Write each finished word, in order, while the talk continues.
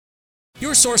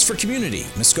Your source for community.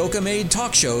 Muskoka-made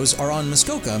talk shows are on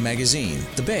Muskoka Magazine,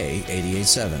 The Bay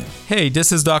 88.7. Hey,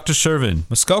 this is Dr. Shervin.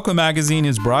 Muskoka Magazine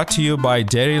is brought to you by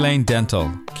Dairy Lane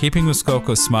Dental, keeping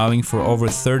Muskoka smiling for over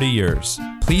 30 years.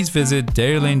 Please visit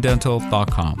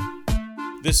dairylanedental.com.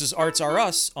 This is Arts Are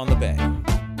Us on The Bay.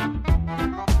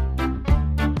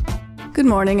 Good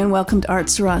morning and welcome to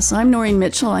Arts Are Us. I'm Noreen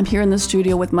Mitchell. I'm here in the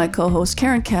studio with my co-host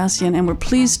Karen Cassian, and we're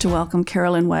pleased to welcome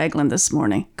Carolyn Wagland this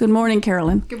morning. Good morning,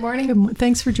 Carolyn. Good morning.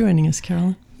 Thanks for joining us,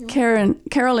 Carolyn.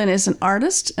 Carolyn is an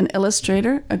artist, an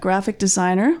illustrator, a graphic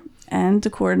designer, and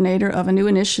the coordinator of a new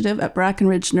initiative at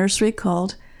Brackenridge Nursery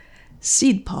called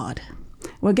Seed Pod.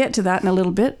 We'll get to that in a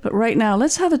little bit, but right now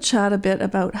let's have a chat a bit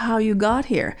about how you got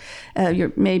here,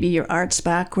 maybe your arts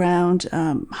background,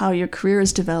 how your career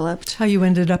has developed. How you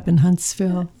ended up in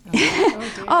Huntsville.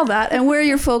 All that, and where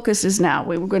your focus is now.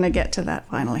 We were going to get to that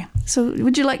finally. So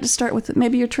would you like to start with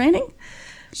maybe your training?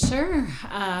 Sure.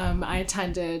 I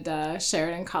attended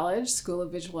Sheridan College School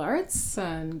of Visual Arts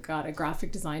and got a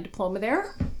graphic design diploma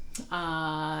there.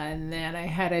 And then I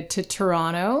headed to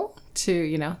Toronto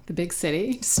to, the big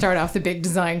city, to start off the big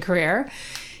design career.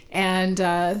 And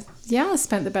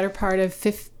spent the better part of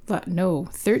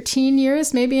 13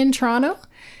 years maybe in Toronto.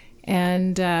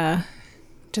 And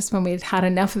just when we'd had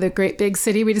enough of the great big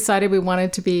city, we decided we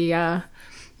wanted to be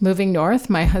moving north.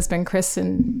 My husband, Chris,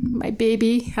 and my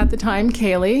baby at the time,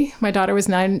 Kaylee. My daughter was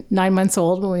nine months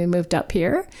old when we moved up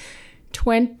here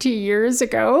 20 years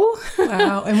ago.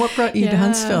 Wow. And what brought you to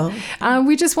Huntsville?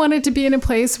 We just wanted to be in a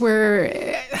place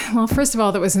where, well, first of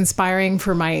all, that was inspiring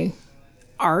for my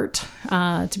art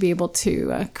to be able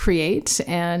to create.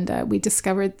 And we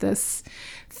discovered this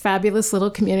fabulous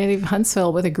little community of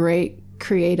Huntsville with a great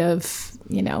creative,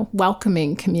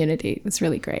 welcoming community. It was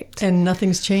really great. And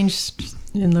nothing's changed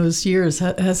in those years,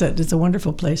 has it? It's a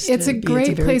wonderful place. It's a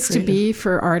great place to be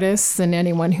for artists and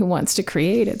anyone who wants to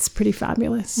create. It's pretty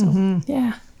fabulous. So,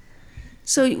 yeah.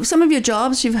 So some of your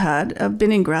jobs you've had have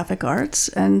been in graphic arts,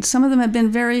 and some of them have been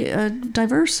very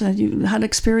diverse. You had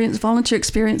volunteer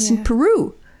experience in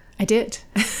Peru. I did.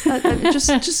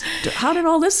 Just how did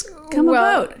all this come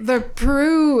about? The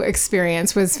Peru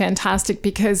experience was fantastic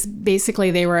because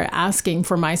basically they were asking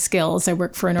for my skills. I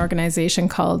work for an organization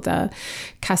called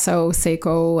Caso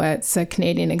Seco. It's a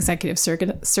Canadian Executive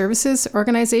Services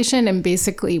organization. And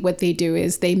basically what they do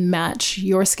is they match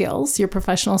your skills, your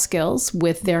professional skills,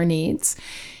 with their needs.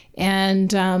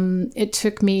 And it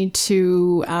took me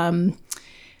to...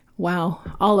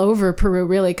 all over Peru,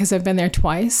 really, because I've been there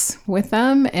twice with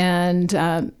them,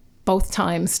 and both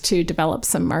times to develop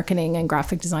some marketing and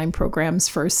graphic design programs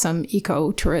for some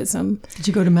eco-tourism. Did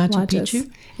you go to Machu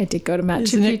Picchu? I did go to Machu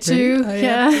Isn't it Picchu. great?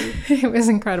 Yeah, it was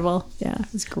incredible. Yeah,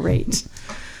 it was great.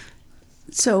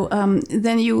 So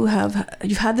then you've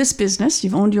had this business,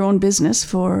 you've owned your own business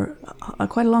for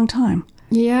quite a long time.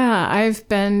 Yeah, I've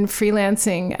been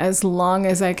freelancing as long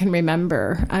as I can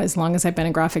remember, as long as I've been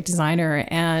a graphic designer.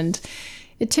 And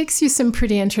it takes you some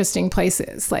pretty interesting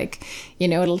places. Like,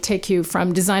 it'll take you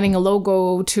from designing a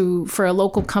logo for a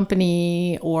local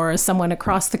company or someone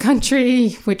across the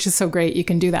country, which is so great. You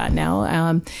can do that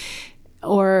now.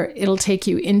 Or it'll take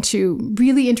you into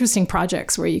really interesting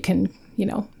projects where you can,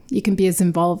 you can be as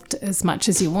involved as much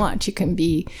as you want. You can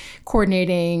be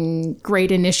coordinating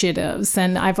great initiatives.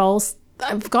 And I've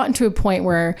gotten to a point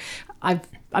where I've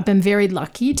been very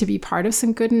lucky to be part of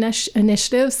some good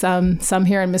initiatives. Some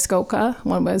here in Muskoka.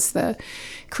 One was the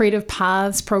Creative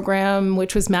Paths program,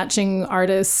 which was matching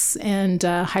artists and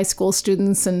high school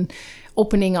students and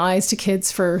opening eyes to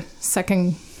kids for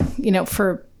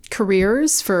for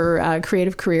careers, for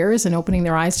creative careers, and opening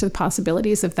their eyes to the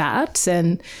possibilities of that.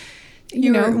 And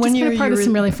been a part of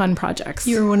some really fun projects.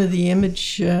 You were one of the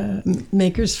image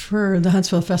makers for the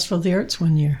Huntsville Festival of the Arts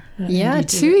one year. 2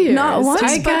 years. Not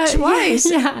once, but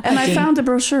twice. Yeah. And I found the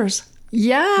brochures.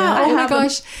 Yeah. Oh my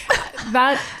gosh.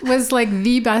 That was like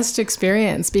the best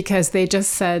experience because they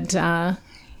just said,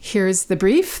 here's the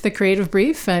brief, the creative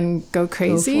brief, and go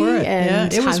crazy. Go for it.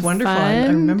 And it was wonderful. Fun. I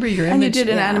remember your image. And you did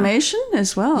an animation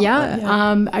as well.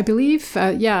 Yeah. I believe,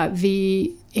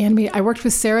 the animated. I worked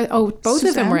with Sarah. Oh, both Suzanne?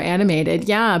 of them were animated.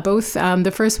 Yeah, both.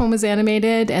 The first one was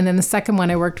animated, and then the second one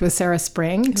I worked with Sarah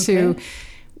Spring to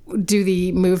do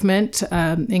the movement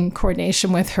in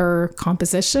coordination with her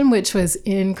composition, which was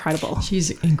incredible. She's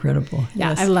incredible. Yeah,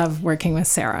 yes. I love working with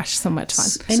Sarah. She's so much fun.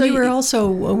 And so you were also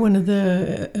one of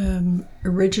the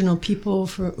original people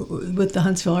with the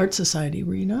Huntsville Art Society,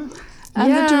 were you not?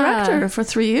 And the director for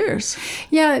 3 years.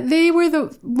 Yeah, they were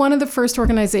one of the first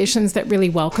organizations that really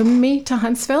welcomed me to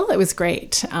Huntsville. It was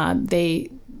great. They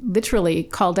literally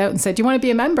called out and said, "Do you want to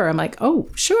be a member?" I'm like, "Oh,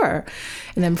 sure."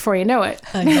 And then before you know it,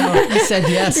 I know. You said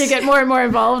yes. you get more and more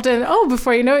involved, and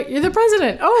before you know it, you're the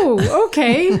president. Oh,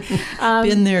 okay.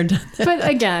 Been there, done that. But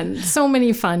again, so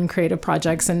many fun creative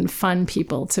projects and fun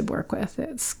people to work with.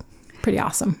 It's pretty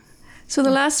awesome. So the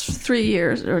last 3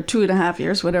 years, or 2.5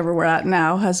 years, whatever we're at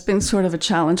now, has been sort of a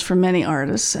challenge for many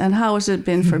artists. And how has it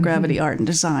been for Gravity Art and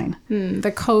Design?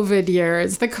 The COVID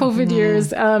years.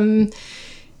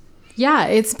 Yeah,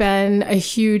 it's been a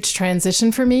huge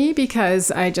transition for me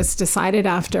because I just decided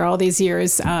after all these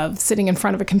years of sitting in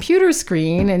front of a computer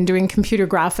screen and doing computer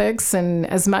graphics, and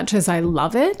as much as I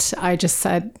love it, I just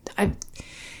said, I'm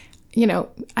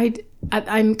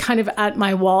kind of at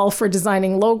my wall for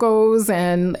designing logos,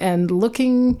 and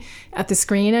looking at the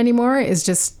screen anymore is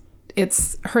just,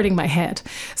 it's hurting my head.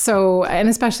 So, and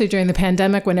especially during the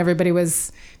pandemic when everybody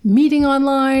was meeting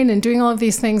online and doing all of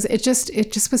these things, it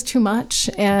just was too much.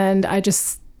 And I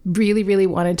just really, really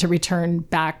wanted to return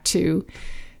back to,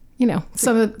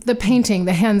 some of the painting,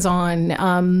 the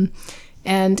hands-on,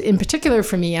 and in particular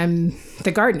for me, I'm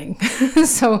the gardening.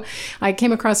 So I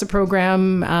came across a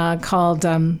program called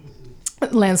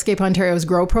Landscape Ontario's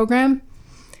Grow Program.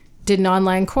 Did an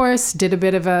online course, did a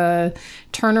bit of a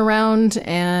turnaround,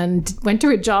 and went to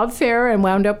a job fair and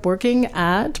wound up working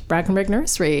at Brackenridge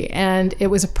Nursery. And it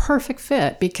was a perfect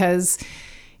fit because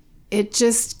it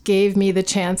just gave me the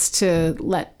chance to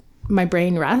let my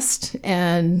brain rest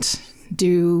and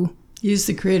use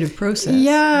the creative process.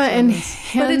 Yeah, and But it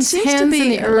hands seems to in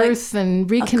be the earth and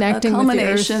reconnecting a with the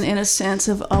culmination earth. in a sense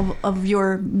of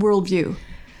your worldview.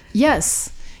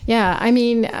 Yes. Yeah. I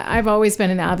mean, I've always been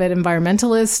an avid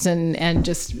environmentalist, and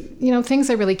just,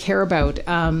 things I really care about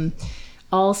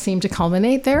all seem to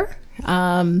culminate there.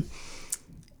 I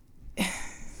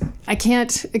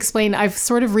can't explain. I've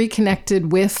sort of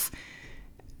reconnected with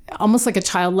almost like a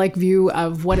childlike view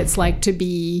of what it's like to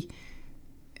be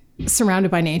surrounded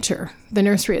by nature. The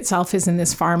nursery itself is in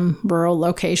this farm rural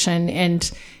location,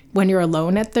 and when you're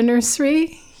alone at the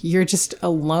nursery, you're just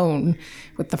alone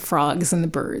with the frogs and the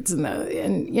birds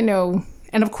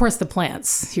and of course the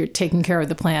plants. You're taking care of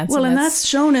the plants. Well, and that's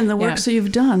shown in the works that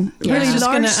you've done. Yeah. Really I was just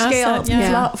large gonna ask scale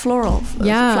that, floral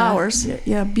flowers.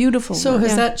 Yeah, beautiful. So work.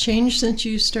 has that changed since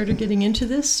you started getting into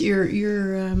this? Your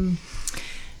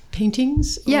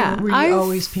paintings? Yeah, Or were you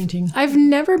always painting? I've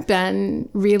never been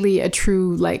really a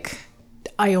true,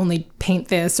 I only paint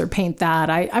this or paint that.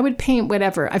 I would paint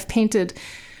whatever. I've painted,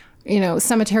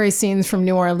 cemetery scenes from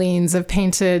New Orleans. I've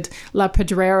painted La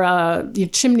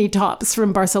Pedrera, chimney tops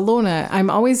from Barcelona. I'm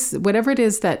always, whatever it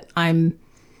is that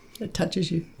That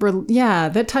touches you.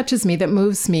 that touches me, that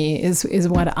moves me is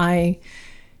what I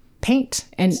paint.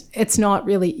 And it's not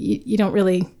really, you don't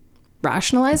really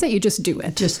rationalize it, you just do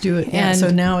it. Just do it. Yeah. And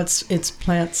So now it's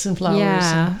plants and flowers.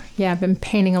 Yeah, I've been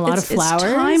painting a lot of flowers.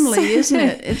 It's timely, isn't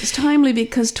it? It's timely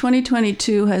because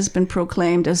 2022 has been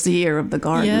proclaimed as the year of the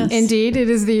garden. Yes. Indeed,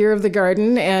 it is the year of the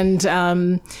garden,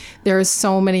 and there are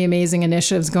so many amazing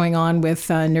initiatives going on with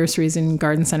nurseries and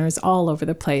garden centers all over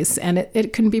the place, and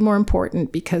it couldn't be more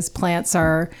important because plants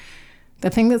are the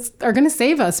thing that are going to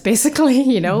save us,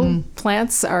 basically.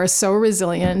 Plants are so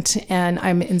resilient, and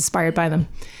I'm inspired by them.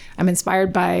 I'm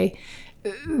inspired by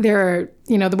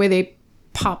the way they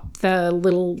pop the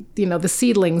little, the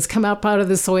seedlings come up out of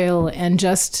the soil and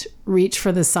just reach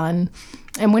for the sun.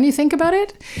 And when you think about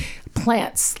it,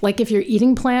 plants, if you're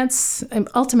eating plants,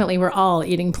 ultimately we're all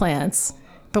eating plants,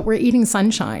 but we're eating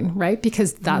sunshine, right?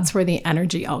 Because that's where the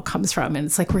energy all comes from. And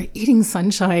it's like, we're eating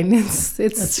sunshine.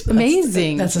 It's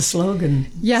amazing. That's a slogan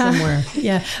somewhere.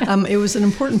 Yeah. It was an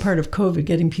important part of COVID,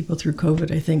 getting people through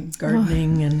COVID, I think,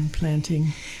 gardening and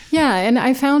planting. Yeah, and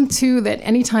I found too that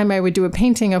anytime I would do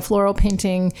a floral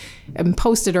painting, and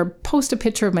post a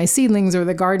picture of my seedlings or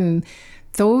the garden,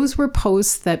 those were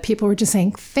posts that people were just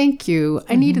saying, thank you,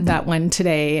 I needed that one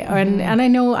today. And I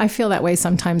know I feel that way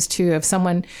sometimes too, if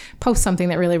someone posts something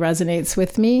that really resonates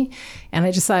with me. And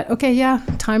I just thought, okay, yeah,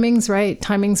 timing's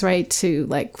right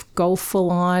to go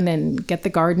full on and get the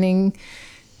gardening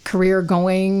career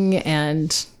going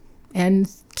and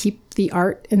keep the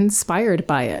art inspired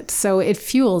by it. So they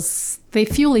fuel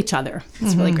each other.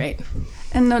 It's really great.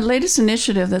 And the latest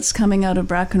initiative that's coming out of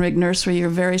Brackenridge Nursery, you're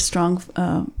a very strong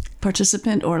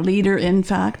participant or leader, in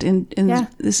fact.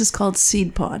 This is called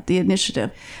Seed Pod, the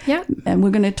initiative. Yeah. And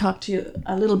we're going to talk to you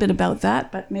a little bit about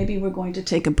that, but maybe we're going to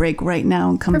take a break right now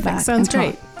and come Perfect. back Sounds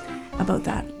and great. talk about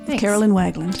that. Thanks. Carolyn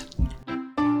Wagland.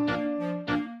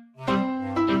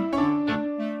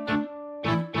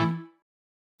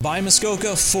 By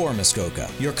Muskoka for Muskoka,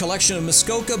 your collection of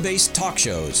Muskoka-based talk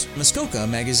shows. Muskoka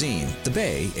Magazine, The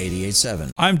Bay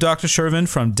 88.7. I'm Dr. Shervin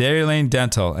from Dairy Lane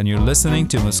Dental, and you're listening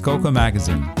to Muskoka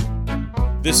Magazine.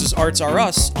 This is Arts Are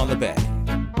Us on The Bay.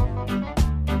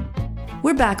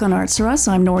 We're back on Arts Are Us.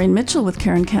 I'm Noreen Mitchell with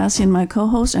Karen Cassian, my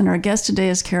co-host, and our guest today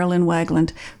is Carolyn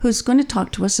Wagland, who's going to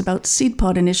talk to us about Seed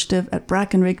Pod Initiative at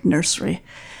Brackenrig Nursery.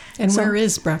 And where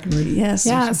is Brackenrig? Yes.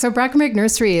 Yeah, so Brackenrig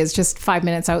Nursery is just 5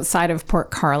 minutes outside of Port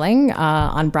Carling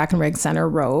on Brackenrig Center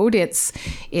Road. It's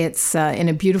in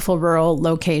a beautiful rural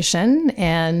location.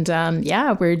 And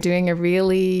we're doing a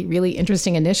really, really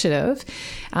interesting initiative,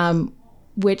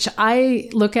 which I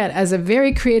look at as a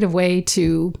very creative way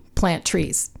to plant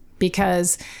trees,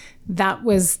 because that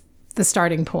was the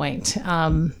starting point.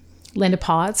 Linda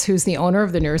Potts, who's the owner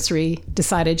of the nursery,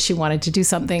 decided she wanted to do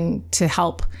something to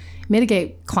help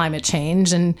mitigate climate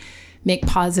change and make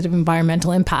positive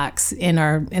environmental impacts in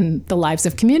the lives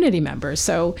of community members.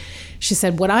 So she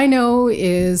said, what I know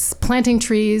is planting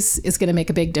trees is going to make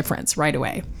a big difference right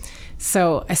away.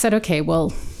 So I said, okay,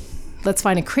 well, let's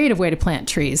find a creative way to plant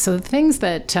trees. So the things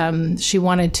that she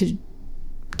wanted to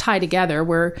tie together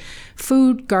were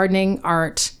food, gardening,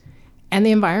 art, and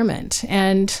the environment.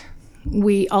 And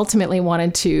we ultimately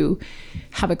wanted to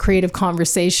have a creative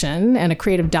conversation and a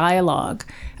creative dialogue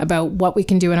about what we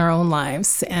can do in our own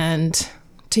lives, and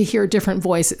to hear different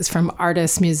voices from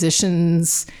artists,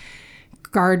 musicians,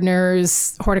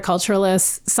 gardeners,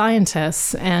 horticulturalists,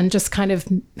 scientists, and just kind of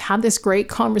have this great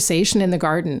conversation in the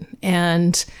garden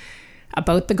and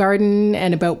about the garden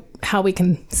and about how we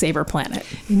can save our planet.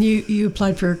 And you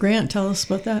applied for a grant. Tell us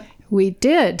about that. We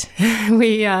did.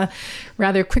 We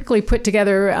rather quickly put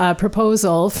together a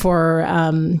proposal for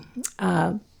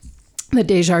the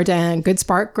Desjardins Good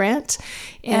Spark Grant.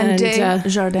 And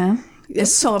Desjardins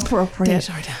is so appropriate.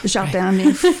 Jardin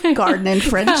means garden in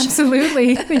French.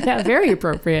 Absolutely. Yeah, very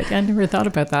appropriate. I never thought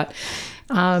about that.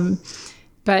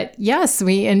 But yes,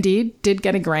 we indeed did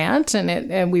get a grant,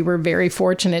 and we were very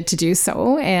fortunate to do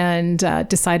so, and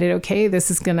decided, okay,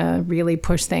 this is going to really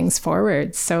push things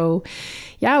forward. So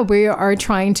yeah, we are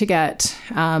trying to get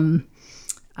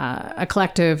a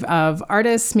collective of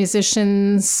artists,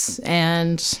 musicians,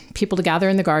 and people to gather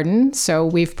in the garden. So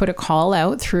we've put a call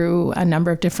out through a number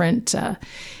of different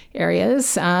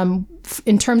areas.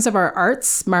 In terms of our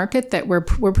arts market, that we're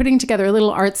putting together a little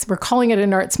arts, we're calling it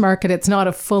an arts market. It's not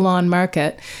a full-on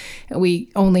market. We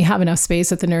only have enough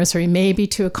space at the nursery, maybe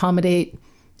to accommodate,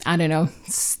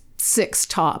 6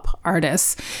 top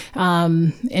artists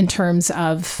in terms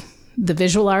of the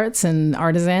visual arts and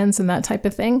artisans and that type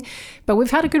of thing. But we've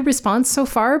had a good response so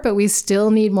far, but we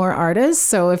still need more artists.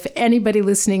 So if anybody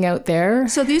listening out there...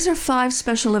 So these are 5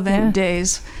 special event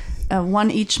days, one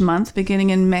each month,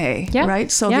 beginning in May, right?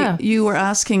 So you were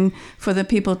asking for the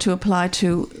people to apply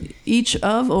to each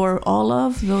of or all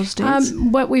of those days?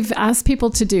 What we've asked people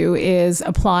to do is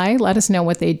apply, let us know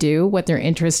what they do, what they're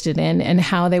interested in, and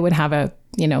how they would have a,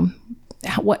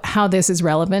 how this is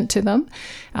relevant to them.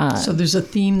 So there's a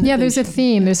theme? There's a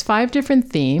theme. There's 5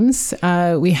 different themes.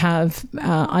 We have,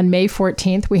 on May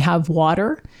 14th, we have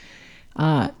water.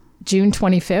 June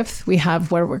 25th, we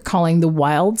have what we're calling the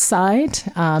wild side.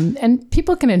 And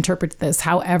people can interpret this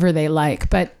however they like,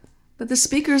 but the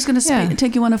speaker is going to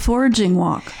take you on a foraging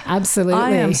walk. Absolutely.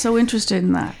 I am so interested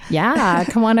in that. Yeah,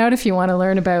 come on out if you want to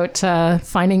learn about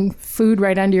finding food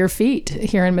right under your feet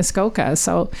here in Muskoka.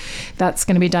 So that's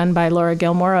going to be done by Laura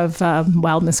Gilmore of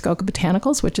Wild Muskoka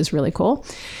Botanicals, which is really cool.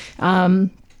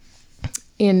 For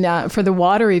the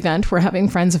water event, we're having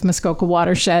Friends of Muskoka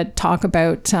Watershed talk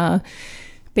about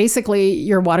basically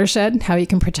your watershed, how you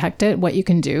can protect it, what you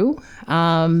can do.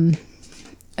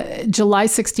 July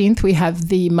 16th, we have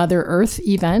the Mother Earth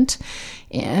event,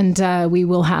 and we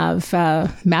will have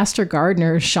master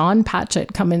gardener Sean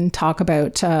Patchett come and talk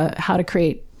about how to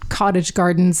create cottage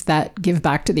gardens that give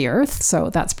back to the earth. So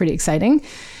that's pretty exciting.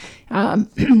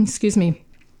 Excuse me.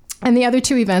 And the other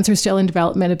 2 events are still in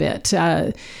development a bit.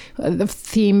 The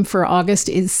theme for August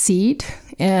is seed,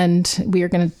 and we are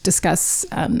going to discuss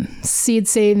seed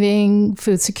saving,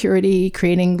 food security,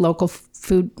 creating local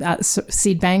food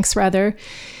seed banks rather.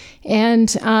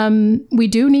 And we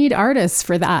do need artists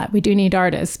for that. We do need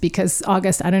artists because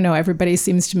August, I don't know, everybody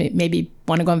seems to maybe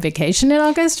want to go on vacation in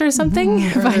August or something.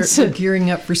 They're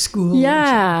gearing up for school.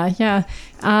 Yeah.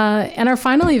 And our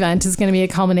final event is going to be a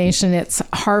culmination. It's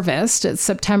Harvest. It's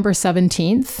September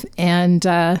 17th. And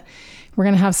we're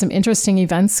going to have some interesting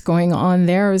events going on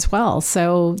there as well.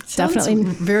 So sounds definitely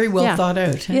very well thought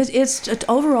out. It's an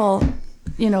overall,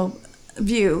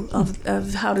 view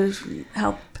of how to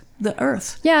help the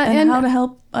earth. Yeah, and and how to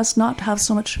help us not have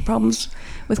so much problems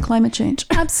with climate change.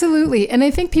 Absolutely. And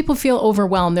I think people feel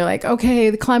overwhelmed. They're like, okay,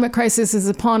 the climate crisis is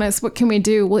upon us. What can we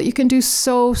do? Well, you can do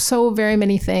so very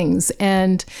many things.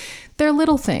 And they're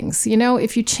little things. You know,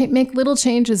 if you make little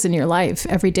changes in your life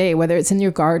every day, whether it's in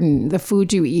your garden, the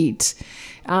food you eat,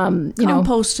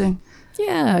 Composting.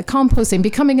 Yeah, composting,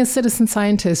 becoming a citizen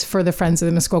scientist for the Friends of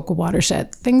the Muskoka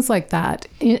Watershed, things like that.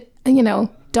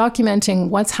 Documenting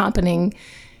what's happening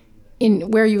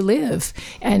in where you live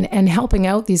and helping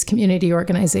out these community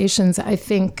organizations. I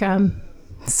think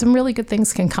some really good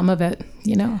things can come of it,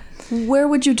 Where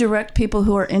would you direct people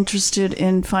who are interested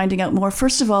in finding out more?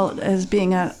 First of all, as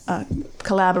being a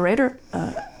collaborator,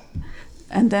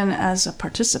 and then as a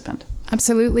participant.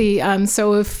 Absolutely.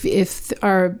 So if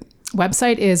our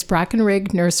website is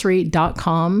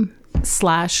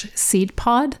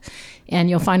brackenridgenursery.com/seedpod, and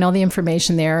you'll find all the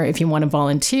information there. If you want to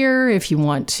volunteer, if you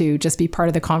want to just be part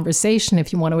of the conversation,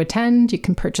 if you want to attend, you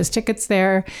can purchase tickets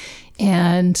there.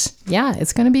 And yeah,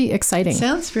 it's going to be exciting.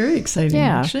 Sounds very exciting,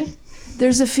 actually.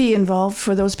 There's a fee involved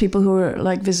for those people who are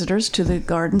like visitors to the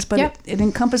gardens, but Yep. it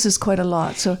encompasses quite a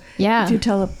lot. So Yeah. if you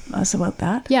tell us about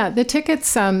that. Yeah, the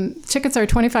tickets are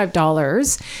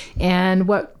 $25, and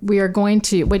what you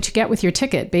get with your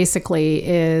ticket basically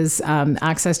is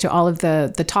access to all of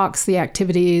the talks, the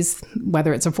activities,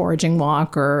 whether it's a foraging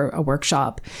walk or a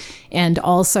workshop, and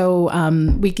also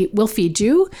we'll feed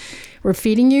you. We're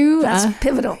feeding you. That's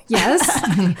pivotal. Yes.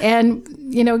 And,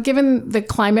 given the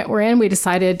climate we're in, we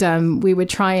decided we would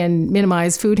try and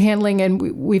minimize food handling. And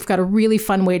we've got a really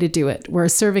fun way to do it. We're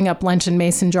serving up lunch in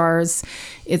mason jars.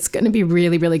 It's going to be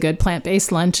really, really good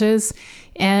plant-based lunches.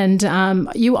 And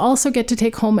you also get to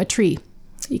take home a tree.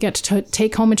 You get to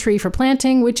take home a tree for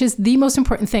planting, which is the most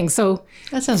important thing. So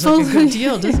that sounds like a good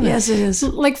deal, doesn't it? Yes, it is.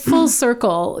 Like full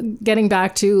circle, getting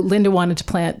back to Linda wanted to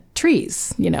plant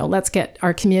trees. Let's get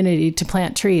our community to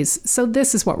plant trees. So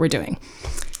this is what we're doing.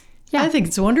 Yeah, I think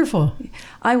it's wonderful.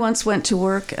 I once went to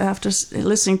work after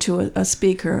listening to a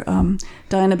speaker,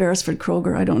 Diana Beresford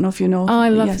Kroger. I don't know if you know. Oh, I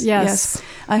love, yes.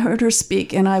 I heard her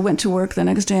speak, and I went to work the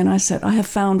next day, and I said, I have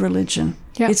found religion.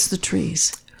 Yeah. It's the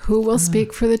trees. Who Will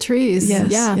Speak for the Trees? Yes,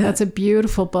 yeah, yeah. That's a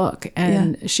beautiful book.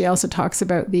 And she also talks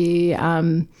about the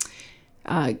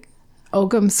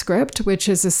Ogham script, which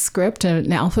is a script,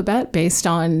 an alphabet based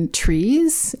on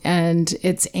trees. And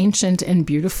it's ancient and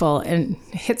beautiful and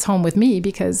hits home with me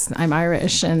because I'm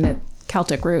Irish and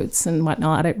Celtic roots and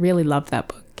whatnot. I really love that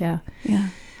book. Yeah. Yeah.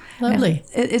 Lovely.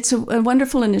 It's a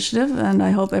wonderful initiative, and I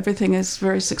hope everything is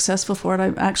very successful for it.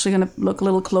 I'm actually going to look a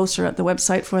little closer at the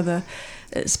website for the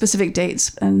specific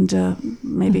dates and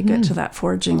maybe get to that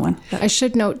foraging one. I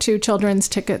should note too, children's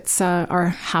tickets are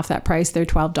half that price. They're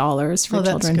 $12 for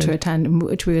children to attend,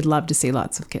 which we would love to see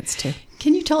lots of kids too.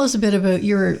 Can you tell us a bit about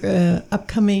your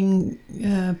upcoming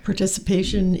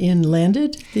participation in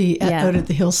Landed, out at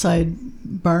the Hillside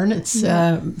Barn? It's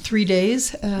 3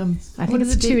 days. I think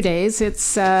it's 2 days.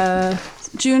 It's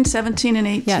June 17 and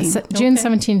 18. Yes, June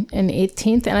 17th and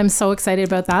 18th, and I'm so excited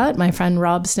about that. My friend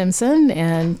Rob Stimson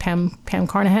and Pam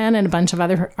Carnahan and a bunch of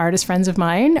other artist friends of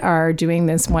mine are doing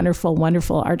this wonderful,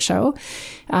 wonderful art show.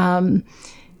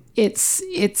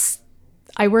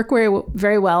 I work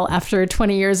very well after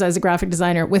 20 years as a graphic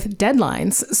designer with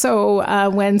deadlines. So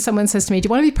when someone says to me, do you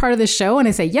want to be part of this show? And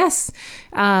I say, yes,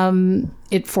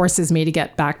 it forces me to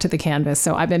get back to the canvas.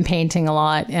 So I've been painting a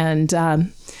lot, and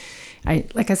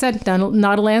like I said,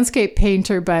 not a landscape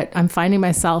painter, but I'm finding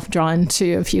myself drawn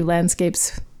to a few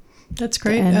landscapes. That's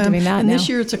great. And doing that and now. This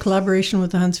year it's a collaboration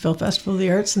with the Huntsville Festival of the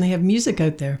Arts, and they have music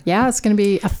out there. Yeah, it's going to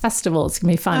be a festival. It's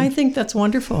going to be fun. I think that's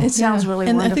wonderful. It sounds really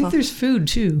and wonderful. I think there's food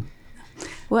too.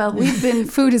 Well, we've been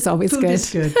Food is always Food good. is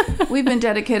good. we've been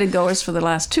dedicated goers for the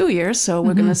last 2 years, so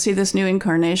we're going to see this new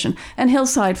incarnation. And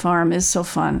Hillside Farm is so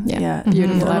fun. Yeah,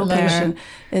 beautiful The out there. location.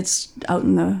 It's out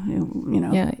in the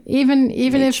Yeah, even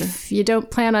Nature. if you don't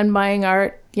plan on buying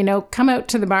art, come out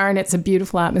to the barn. It's a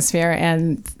beautiful atmosphere,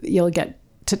 and you'll get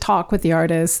to talk with the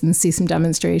artists and see some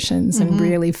demonstrations and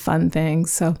really fun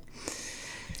things.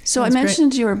 So I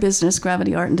mentioned your business,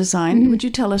 Gravity Art and Design. Would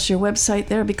you tell us your website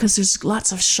there, because there's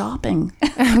lots of shopping?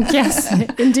 Yes,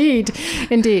 indeed.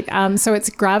 So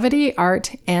it's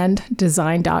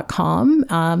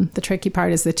gravityartanddesign.com. The tricky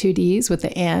part is the 2 Ds with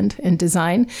the and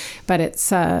design, but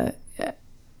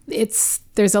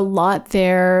there's a lot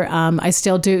there. I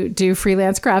still do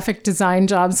freelance graphic design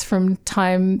jobs from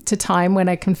time to time when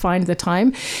I can find the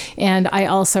time, and I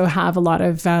also have a lot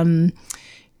of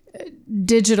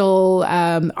digital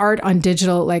art on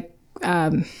digital, like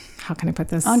how can I put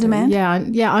this? On demand? Yeah,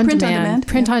 on Print demand. on demand,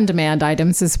 Print yeah. on demand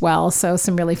items as well. So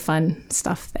some really fun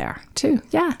stuff there too.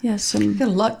 Yeah, Yes. You've And got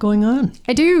a lot going on.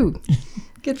 I do.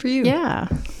 Good for you. Yeah.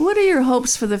 what are your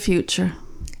hopes for the future?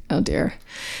 Oh dear.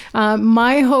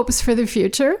 My hopes for the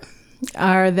future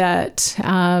are that,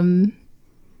 how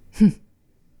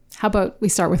about we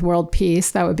start with world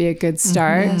peace? That would be a good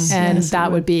start. Yes, and yes,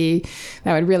 that would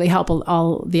really help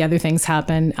all the other things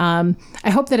happen. I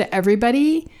hope that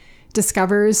everybody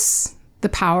discovers the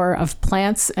power of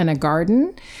plants and a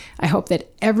garden. I hope that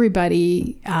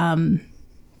everybody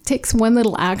takes one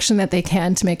little action that they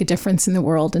can to make a difference in the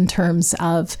world in terms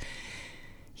of,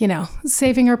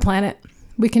 saving our planet.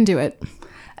 We can do it.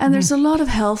 And there's a lot of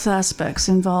health aspects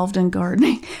involved in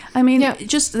gardening. I mean, Yeah.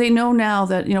 just they know now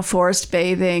that, forest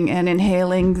bathing and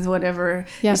inhaling whatever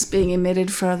Yeah. is being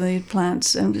emitted from the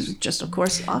plants and just, of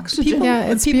course, oxygen. Yeah,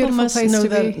 it's a People beautiful must place know to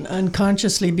that be.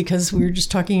 unconsciously, because we were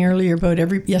just talking earlier about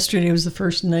yesterday was the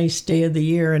first nice day of the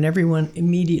year, and everyone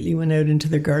immediately went out into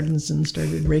their gardens and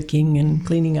started raking and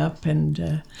cleaning up.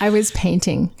 And I was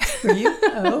painting. were you?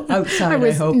 Oh, outside,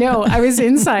 I hope. No, I was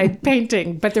inside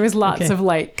painting, but there was lots Okay. of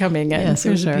light coming in. Yes, it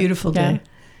for was sure. a beautiful Yeah.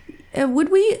 day. Would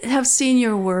we have seen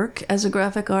your work as a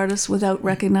graphic artist without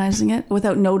recognizing it,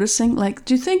 without noticing? Like,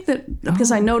 do you think that,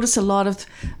 because I notice a lot of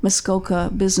Muskoka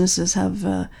businesses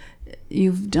have,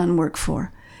 you've done work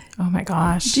for. Oh my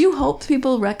gosh. Do you hope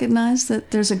people recognize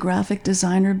that there's a graphic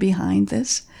designer behind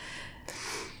this?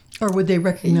 Or would they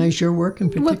recognize your work in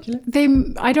Well, particular?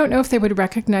 I don't know if they would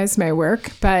recognize my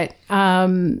work, but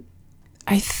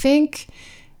I think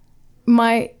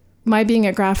my being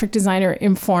a graphic designer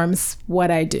informs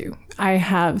what I do. I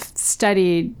have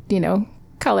studied,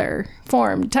 color,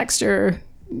 form, texture,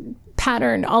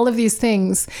 pattern, all of these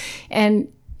things, and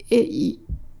it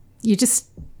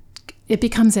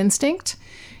becomes instinct.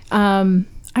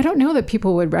 I don't know that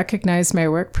people would recognize my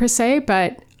work per se,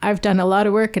 but I've done a lot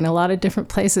of work in a lot of different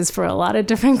places for a lot of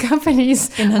different companies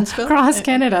In Huntsville? across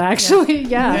Canada, actually.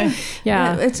 Yeah. Okay.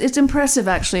 Yeah. It's impressive,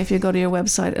 actually, if you go to your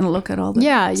website and look at all the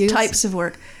Yeah, you types of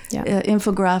work. Yeah.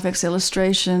 Infographics,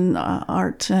 illustration,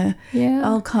 art, Yeah.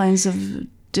 all kinds of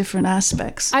different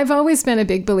aspects. I've always been a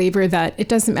big believer that it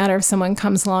doesn't matter if someone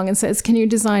comes along and says, can you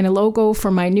design a logo for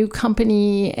my new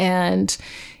company? And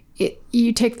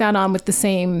you take that on with the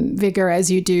same vigor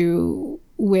as you do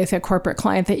with a corporate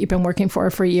client that you've been working for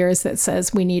years that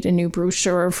says, we need a new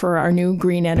brochure for our new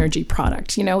green energy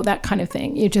product, that kind of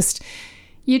thing. You just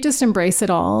embrace it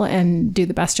all and do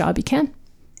the best job you can.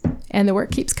 And the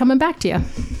work keeps coming back to you.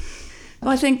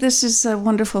 Well, I think this is a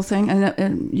wonderful thing,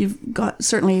 and you've got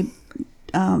certainly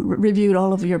reviewed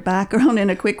all of your background in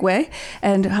a quick way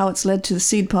and how it's led to the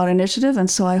Seed Pod initiative, and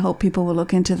so I hope people will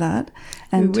look into that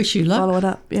and We wish you luck. follow it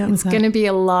up. Yeah. It's going to be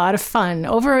a lot of fun.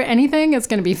 Over anything, it's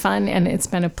going to be fun, and it's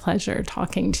been a pleasure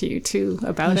talking to you too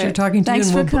about Pleasure it. talking to Thanks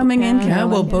you. for and coming in, Yeah,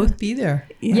 Carolyn. we'll both be there.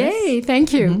 Yay!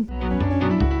 Thank you.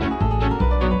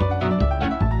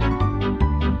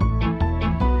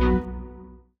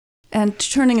 And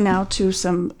turning now to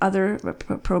some other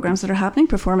programs that are happening,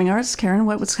 performing arts. Karen,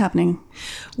 what's happening?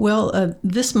 Well,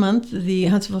 this month, the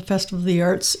Huntsville Festival of the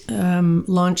Arts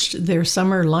launched their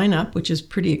summer lineup, which is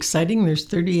pretty exciting. There's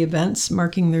 30 events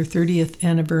marking their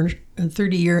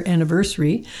 30-year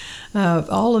anniversary.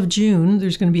 All of June,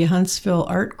 there's going to be a Huntsville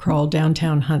art crawl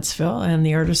downtown Huntsville, and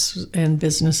the artists and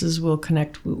businesses will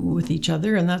connect with each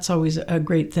other, and that's always a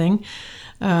great thing.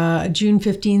 June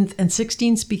 15th and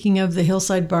 16th, speaking of the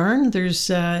Hillside Barn, there's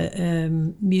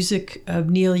music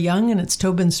of Neil Young, and it's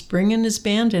Tobin Spring and his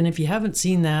band. And if you haven't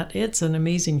seen that, it's an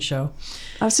amazing show.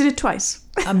 I've seen it twice.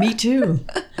 Me too.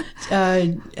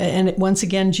 Once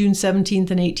again, June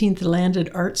 17th and 18th, the Landed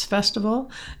Arts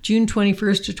Festival. June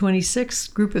 21st to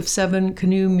 26th, group of 7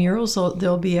 canoe murals.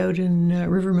 They'll be out in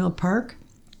Rivermill Park.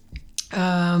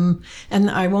 And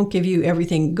I won't give you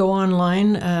everything. Go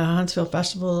online,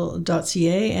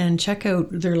 huntsvillefestival.ca, and check out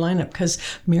their lineup, because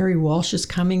Mary Walsh is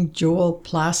coming, Joel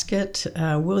Plaskett,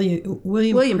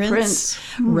 William Prince,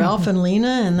 Ralph and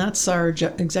Lena, and that's our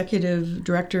executive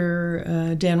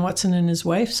director, Dan Watson, and his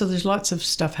wife. So there's lots of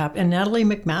stuff happening. And Natalie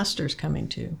McMaster's coming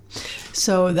too.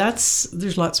 So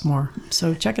there's lots more.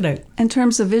 So check it out. In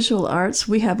terms of visual arts,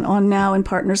 we have on now in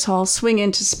Partners Hall, Swing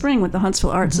Into Spring with the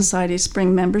Huntsville Art Society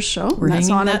Spring Members Show. We're That's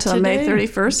hanging on that until May today.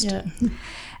 31st. Yeah.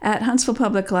 At Huntsville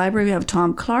Public Library, we have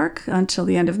Tom Clark until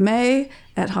the end of May.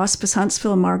 At Hospice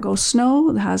Huntsville, Margot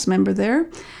Snow, the House member there.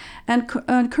 And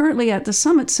currently at the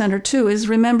Summit Center, too, is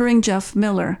Remembering Jeff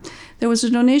Miller. There was a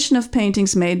donation of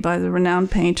paintings made by the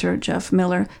renowned painter Jeff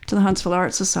Miller to the Huntsville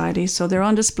Art Society, so they're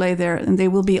on display there, and they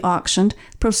will be auctioned.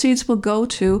 Proceeds will go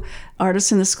to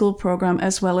Artists in the School program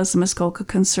as well as the Muskoka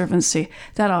Conservancy.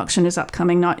 That auction is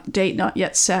upcoming, date not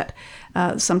yet set,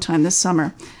 sometime this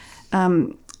summer.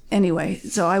 Anyway,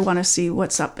 so I want to see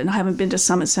what's up, and I haven't been to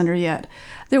Summit Center yet.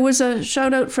 There was a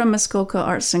shout out from Muskoka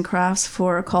Arts and Crafts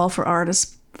for a call for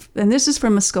artists, and this is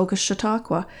from Muskoka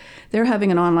Chautauqua. They're having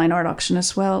an online art auction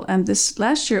as well, and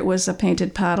last year it was a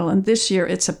painted paddle, and this year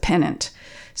it's a pennant.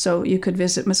 So you could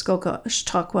visit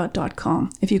muskokachautauqua.com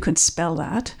if you could spell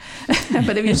that.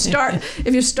 But if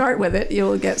you start with it,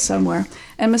 you'll get somewhere.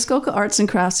 And Muskoka Arts and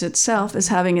Crafts itself is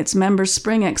having its members'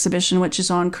 spring exhibition, which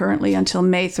is on currently until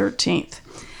May 13th.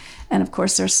 And of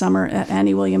course, their summer at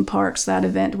Annie William Parks. That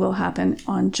event will happen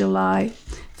on July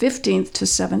 15th to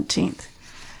 17th.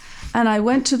 And I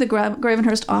went to the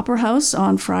Gravenhurst Opera House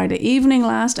on Friday evening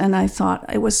last, and I thought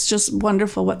it was just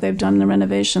wonderful what they've done in the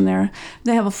renovation there.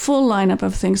 They have a full lineup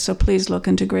of things, so please look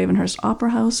into Gravenhurst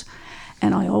Opera House.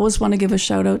 And I always want to give a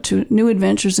shout out to New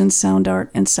Adventures in Sound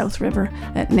Art in South River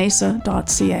at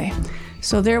nasa.ca.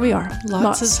 So there we are.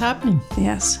 Lots is happening.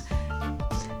 Yes.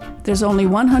 There's only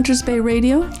one Hunters Bay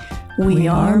Radio. We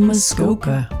are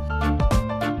Muskoka.